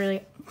really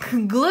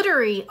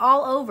glittery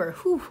all over.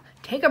 Whew,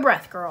 take a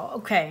breath, girl.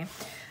 Okay.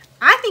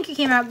 I think it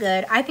came out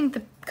good. I think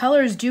the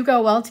colors do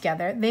go well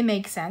together. They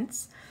make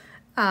sense.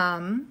 I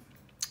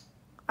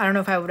don't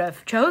know if I would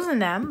have chosen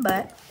them,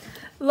 but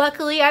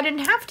luckily I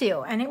didn't have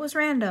to, and it was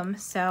random.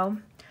 So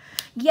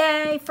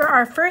yay for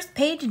our first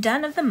page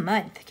done of the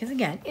month. Because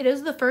again, it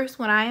is the first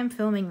when I am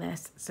filming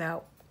this.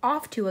 So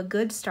off to a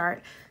good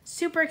start.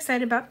 Super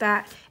excited about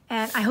that.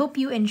 And I hope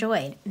you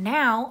enjoyed.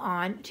 Now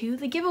on to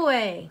the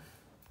giveaway.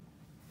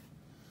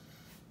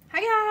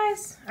 Hi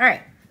guys. All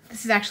right.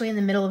 This is actually in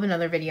the middle of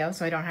another video,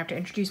 so I don't have to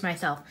introduce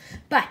myself.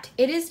 But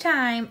it is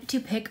time to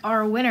pick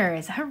our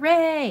winners.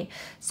 Hooray!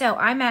 So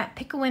I'm at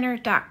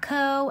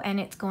pickawinner.co, and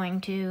it's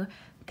going to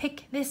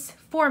pick this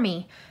for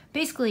me.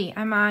 Basically,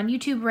 I'm on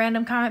YouTube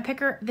Random Comment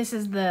Picker. This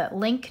is the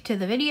link to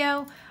the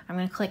video. I'm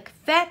going to click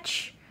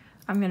Fetch.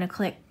 I'm going to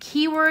click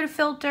Keyword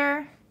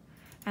Filter.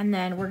 And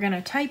then we're going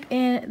to type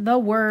in the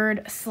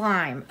word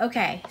slime.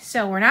 Okay,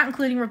 so we're not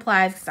including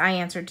replies because I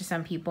answered to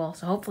some people.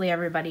 So hopefully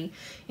everybody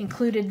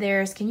included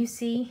theirs. Can you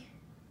see?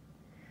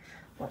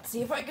 Let's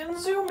see if I can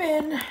zoom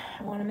in.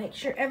 I want to make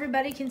sure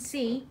everybody can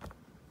see.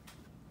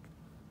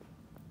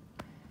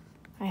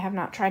 I have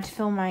not tried to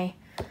film my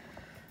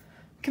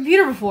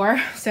computer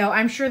before, so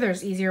I'm sure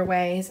there's easier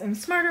ways and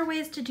smarter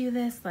ways to do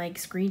this, like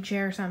screen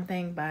share or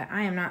something, but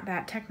I am not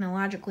that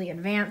technologically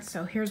advanced,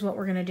 so here's what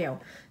we're going to do.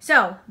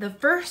 So the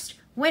first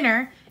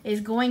winner is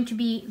going to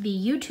be the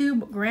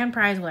YouTube grand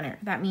prize winner.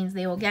 That means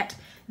they will get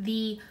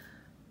the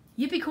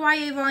Yippee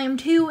Kawaii Volume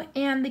 2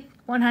 and the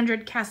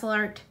 100 Castle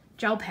Art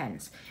gel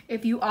pens.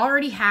 If you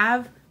already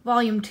have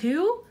Volume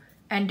 2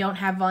 and don't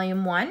have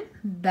Volume 1,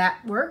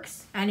 that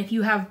works. And if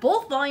you have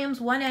both Volumes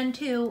 1 and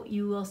 2,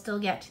 you will still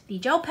get the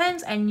gel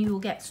pens and you will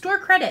get store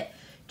credit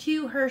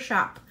to her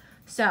shop.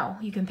 So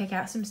you can pick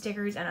out some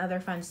stickers and other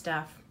fun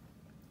stuff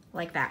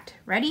like that.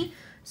 Ready?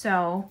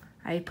 So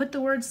I put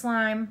the word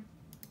slime.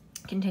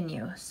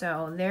 Continue.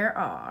 So there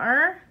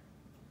are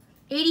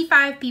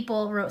 85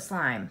 people wrote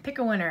slime. Pick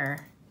a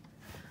winner.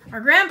 Our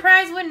grand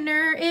prize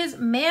winner is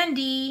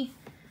Mandi.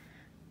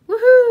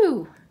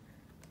 Woohoo!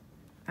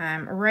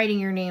 I'm writing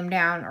your name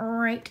down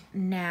right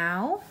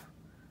now.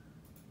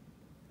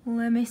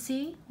 Let me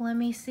see.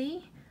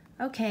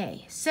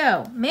 Okay,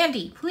 so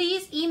Mandi,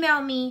 please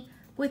email me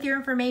with your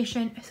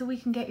information so we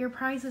can get your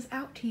prizes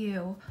out to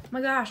you. Oh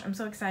my gosh, I'm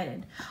so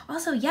excited.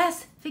 Also,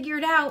 yes, Figure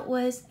It Out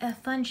was a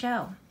fun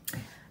show.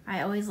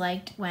 I always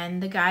liked when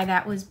the guy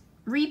that was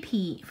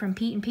Repeat from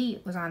Pete and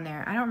Pete was on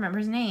there. I don't remember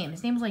his name.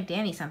 His name was like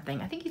Danny something.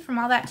 I think he's from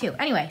All That too.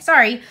 Anyway,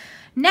 sorry.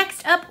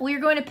 Next up, we're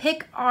going to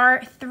pick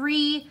our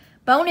 3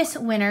 bonus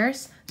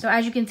winners. So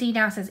as you can see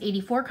now, it says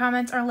 84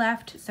 comments are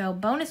left. So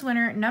bonus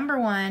winner number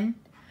 1,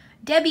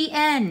 Debbie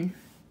N.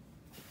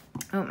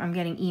 Oh, I'm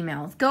getting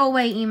emails. Go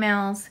away,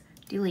 emails.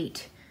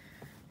 Delete.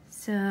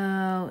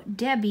 So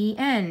Debbie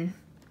N.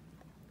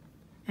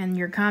 And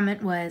your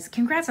comment was,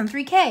 congrats on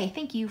 3K.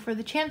 Thank you for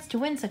the chance to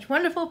win such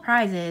wonderful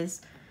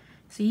prizes.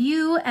 So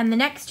you and the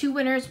next 2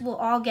 winners will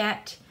all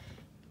get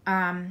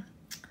a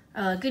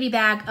goodie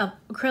bag of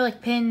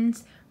acrylic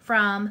pins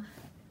from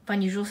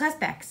Fun Usual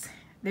Suspects.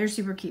 They're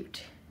super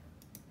cute.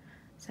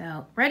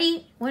 So,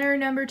 ready? Winner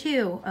number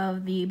 2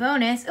 of the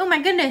bonus. Oh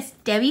my goodness,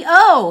 Debbie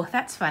O.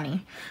 That's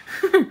funny.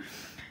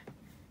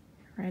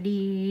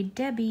 Ready,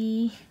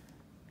 Debbie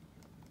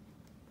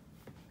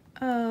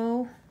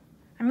O.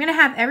 I'm going to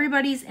have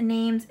everybody's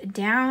names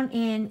down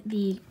in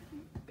the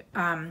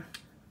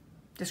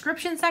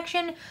description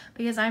section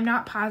because I'm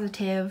not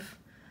positive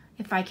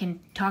if I can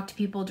talk to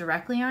people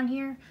directly on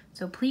here.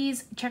 So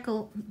please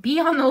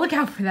be on the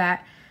lookout for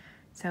that.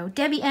 So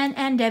Debbie N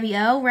and Debbie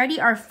O. Ready?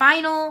 Our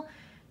final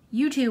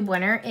YouTube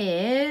winner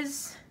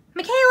is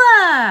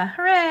Michaela.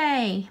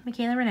 Hooray!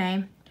 Michaela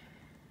Renee.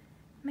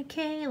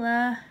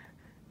 Michaela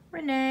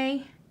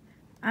Renee.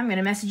 I'm going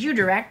to message you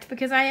direct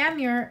because I am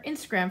your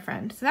Instagram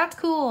friend. So that's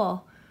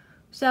cool.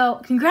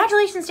 So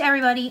congratulations to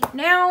everybody.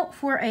 Now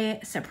for a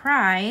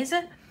surprise.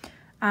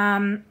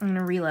 I'm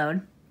gonna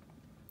reload.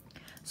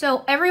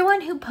 So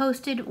everyone who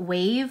posted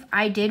Wave,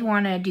 I did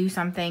want to do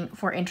something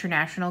for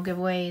international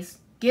giveaways.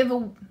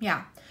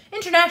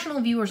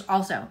 International viewers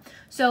also.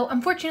 So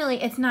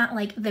unfortunately, it's not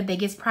like the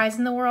biggest prize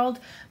in the world,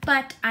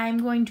 but I'm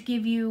going to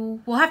give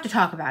you, we'll have to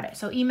talk about it.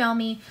 So email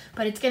me,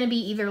 but it's going to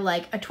be either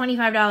like a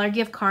 $25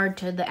 gift card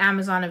to the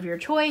Amazon of your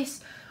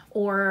choice,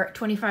 or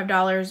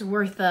 $25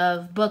 worth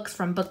of books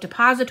from Book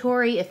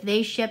Depository if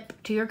they ship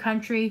to your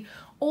country.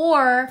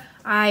 Or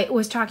I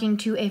was talking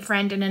to a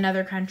friend in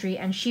another country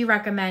and she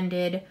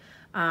recommended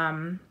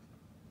ebooks,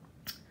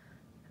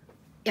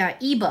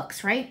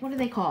 right? What are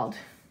they called?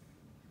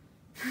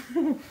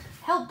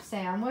 Help,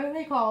 Sam. What are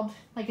they called?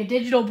 Like a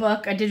digital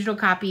book, a digital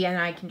copy, and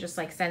I can just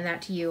like send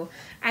that to you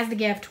as the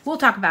gift. We'll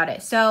talk about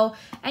it. So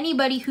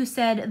anybody who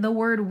said the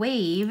word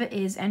wave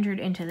is entered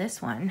into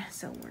this one.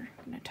 So we're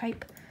going to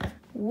type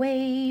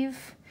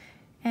wave.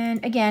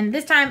 And again,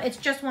 this time it's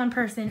just one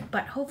person,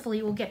 but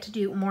hopefully we'll get to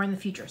do more in the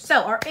future.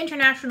 So our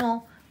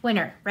international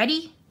winner,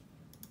 ready?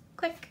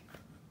 Click.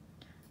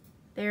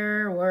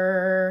 There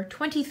were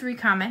 23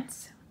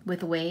 comments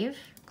with wave.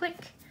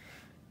 Click.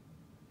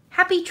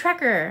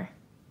 Happytrekker.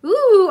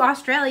 Ooh,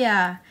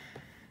 Australia.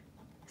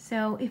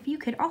 So if you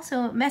could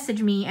also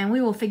message me and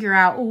we will figure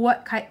out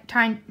what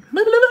type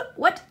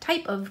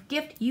of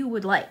gift you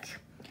would like.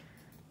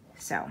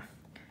 So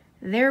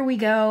there we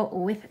go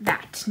with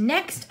that.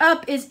 Next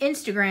up is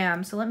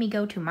Instagram. So let me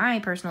go to my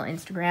personal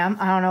Instagram.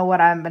 I don't know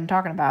what I've been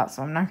talking about,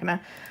 so I'm not going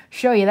to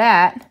show you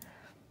that.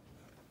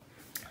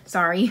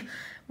 Sorry.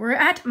 We're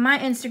at my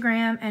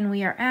Instagram and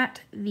we are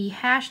at the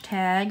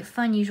hashtag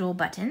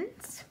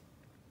FunUsualButtons.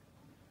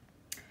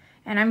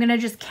 And I'm going to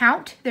just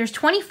count. There's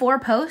 24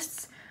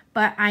 posts,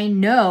 but I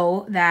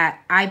know that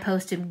I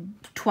posted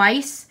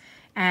twice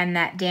and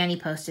that Danny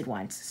posted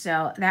once.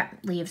 So that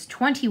leaves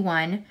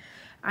 21.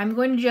 I'm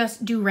going to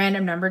just do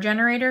random number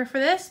generator for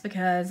this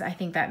because I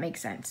think that makes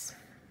sense.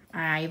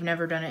 I've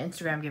never done an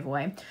Instagram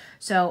giveaway.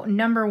 So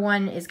number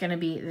 1 is going to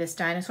be this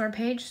dinosaur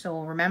page. So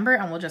we'll remember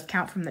and we'll just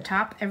count from the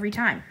top every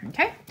time.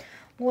 Okay?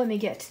 Well, let me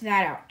get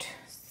that out.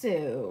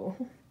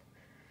 So,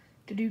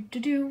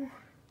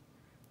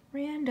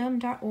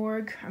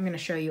 random.org. I'm going to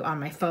show you on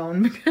my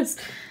phone because,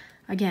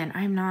 again,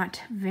 I'm not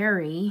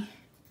very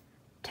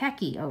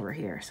techie over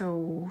here.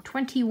 So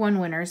 21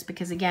 winners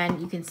because,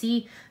 again, you can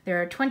see there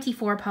are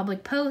 24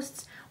 public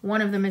posts.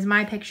 One of them is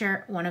my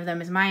picture, one of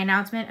them is my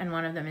announcement, and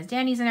one of them is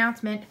Danny's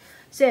announcement.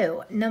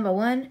 So number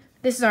 1,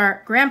 this is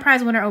our grand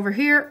prize winner over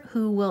here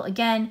who will,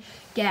 again,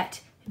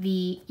 get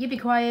the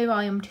Yippee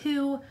Volume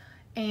 2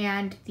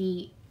 and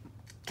the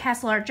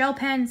Castle Art gel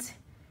pens.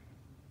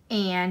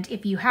 And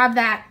if you have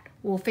that,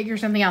 we'll figure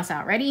something else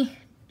out. Ready?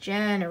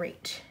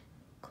 Generate.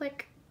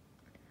 Click.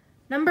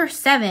 Number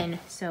 7.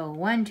 So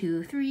 1,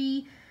 2,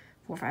 3,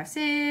 4, 5,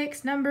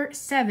 6. Number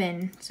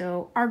 7.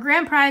 So our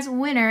grand prize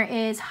winner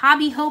is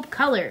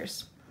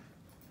Hobbyhopecolors.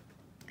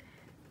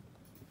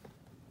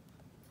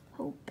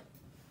 Hope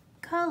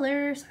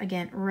Colors.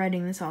 Again,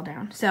 writing this all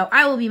down. So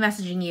I will be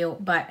messaging you,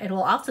 but it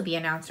will also be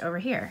announced over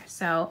here.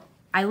 So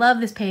I love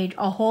this page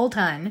a whole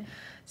ton.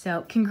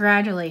 So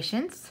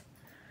congratulations.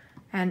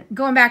 And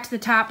going back to the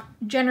top,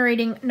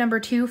 generating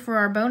number 2 for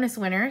our bonus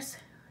winners.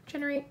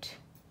 Generate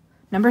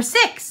number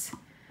 6.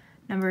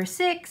 Number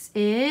 6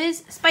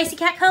 is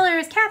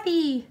Spiceycatcolors,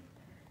 Kathy.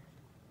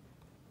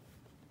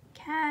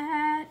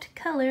 Cat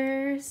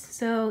Colors.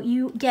 So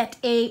you get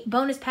a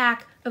bonus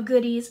pack of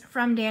goodies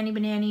from Danny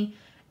Banani,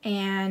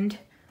 and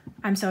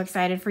I'm so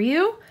excited for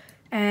you.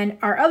 And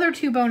our other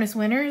 2 bonus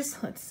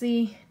winners, let's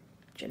see,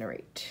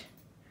 generate.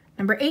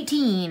 Number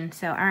 18.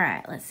 So, all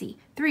right, let's see.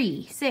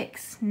 3,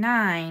 6,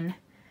 9,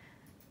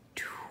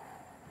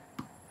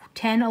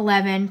 10,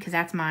 11, because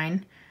that's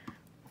mine.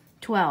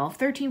 12,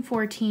 13,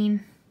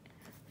 14,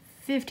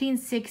 15,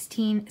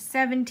 16,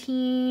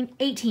 17,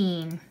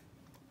 18.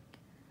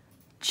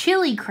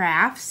 Chili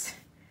Crafts.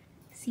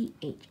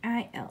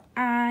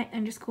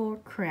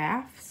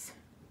 CHILI_crafts.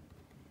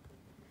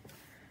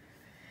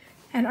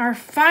 And our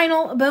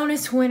final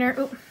bonus winner,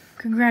 oh,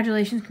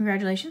 congratulations,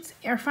 congratulations.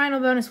 Our final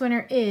bonus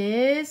winner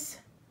is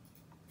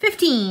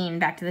 15.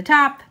 Back to the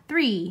top.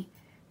 3,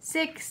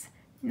 6,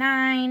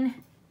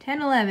 9,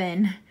 10,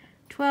 11,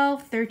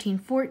 12, 13,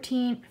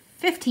 14,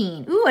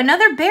 15. Ooh,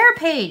 another bear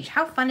page.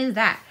 How fun is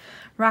that?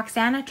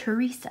 Roxana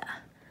Teresa.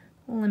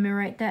 Let me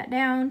write that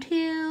down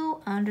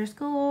too.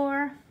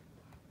 _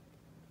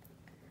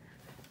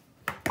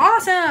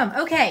 Awesome.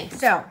 Okay,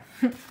 so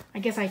I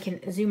guess I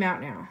can zoom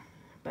out now.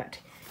 But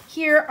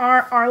here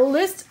are our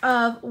list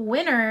of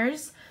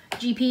winners.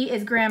 GP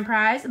is grand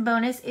prize.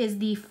 Bonus is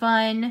the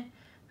fun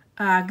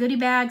goodie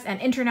bags. And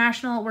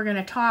international, we're going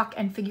to talk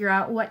and figure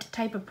out what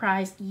type of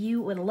prize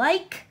you would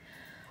like.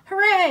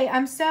 Hooray!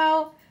 I'm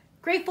so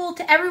grateful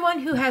to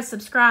everyone who has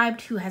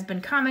subscribed, who has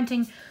been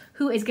commenting,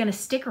 who is going to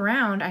stick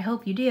around. I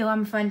hope you do.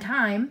 I'm a fun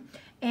time.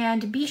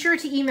 And be sure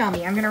to email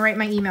me. I'm going to write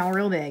my email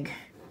real big.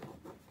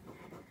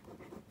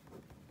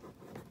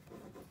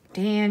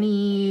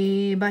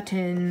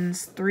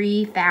 Danibuttons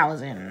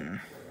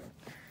 3000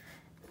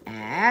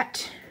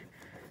 at,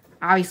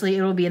 obviously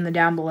it'll be in the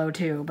down below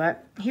too,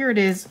 but here it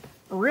is,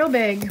 real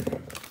big.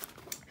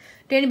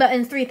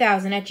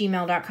 Danibuttons3000 at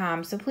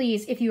gmail.com. So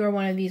please, if you are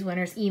one of these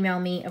winners, email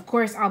me. Of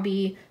course, I'll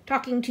be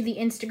talking to the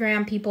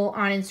Instagram people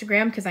on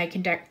Instagram because I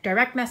can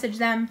direct message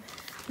them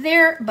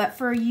there. But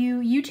for you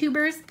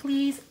YouTubers,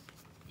 please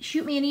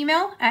shoot me an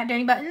email at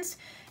Danibuttons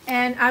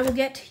and I will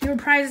get your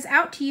prizes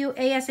out to you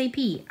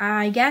ASAP.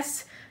 I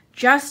guess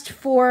just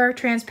for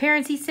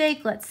transparency's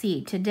sake, let's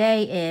see.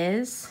 Today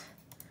is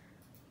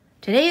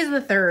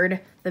the 3rd.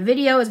 The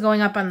video is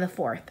going up on the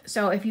 4th.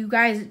 So if you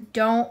guys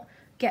don't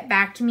get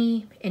back to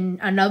me in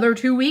another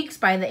 2 weeks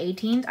by the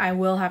 18th, I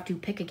will have to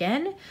pick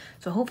again.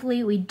 So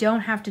hopefully we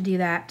don't have to do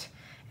that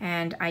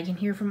and I can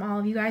hear from all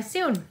of you guys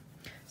soon.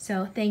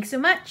 So thanks so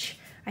much.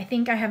 I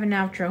think I have an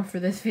outro for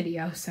this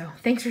video. So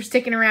thanks for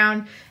sticking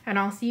around and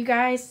I'll see you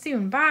guys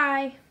soon.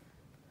 Bye.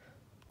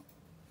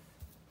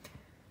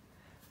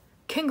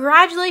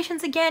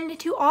 Congratulations again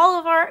to all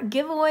of our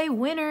giveaway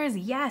winners.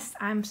 Yes,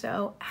 I'm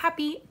so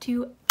happy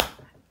to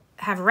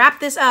have wrapped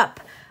this up.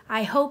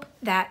 I hope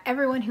that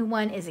everyone who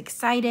won is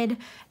excited,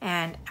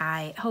 and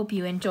I hope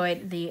you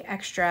enjoyed the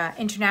extra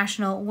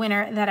international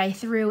winner that I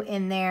threw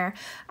in there.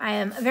 I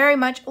am very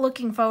much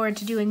looking forward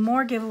to doing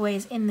more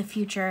giveaways in the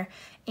future,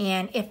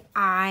 and if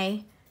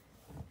I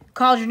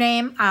called your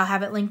name, I'll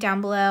have it linked down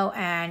below,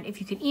 and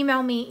if you could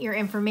email me your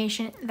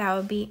information, that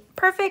would be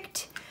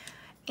perfect.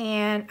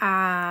 And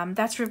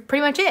that's pretty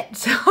much it.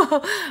 So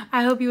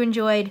I hope you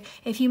enjoyed.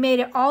 If you made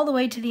it all the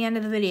way to the end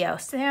of the video,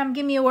 Sam,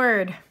 give me a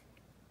word.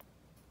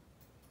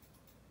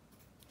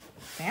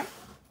 Sam?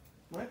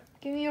 What?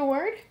 Give me a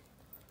word.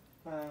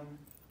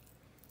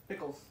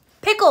 Pickles.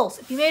 Pickles.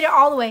 If you made it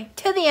all the way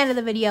to the end of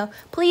the video,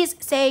 please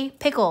say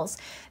pickles.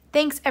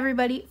 Thanks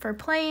everybody for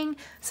playing.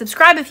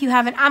 Subscribe if you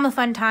haven't. I'm a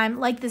fun time.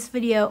 Like this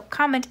video.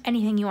 Comment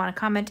anything you want to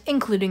comment,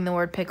 including the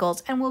word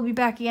pickles. And we'll be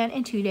back again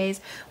in 2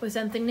 days with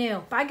something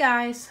new. Bye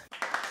guys.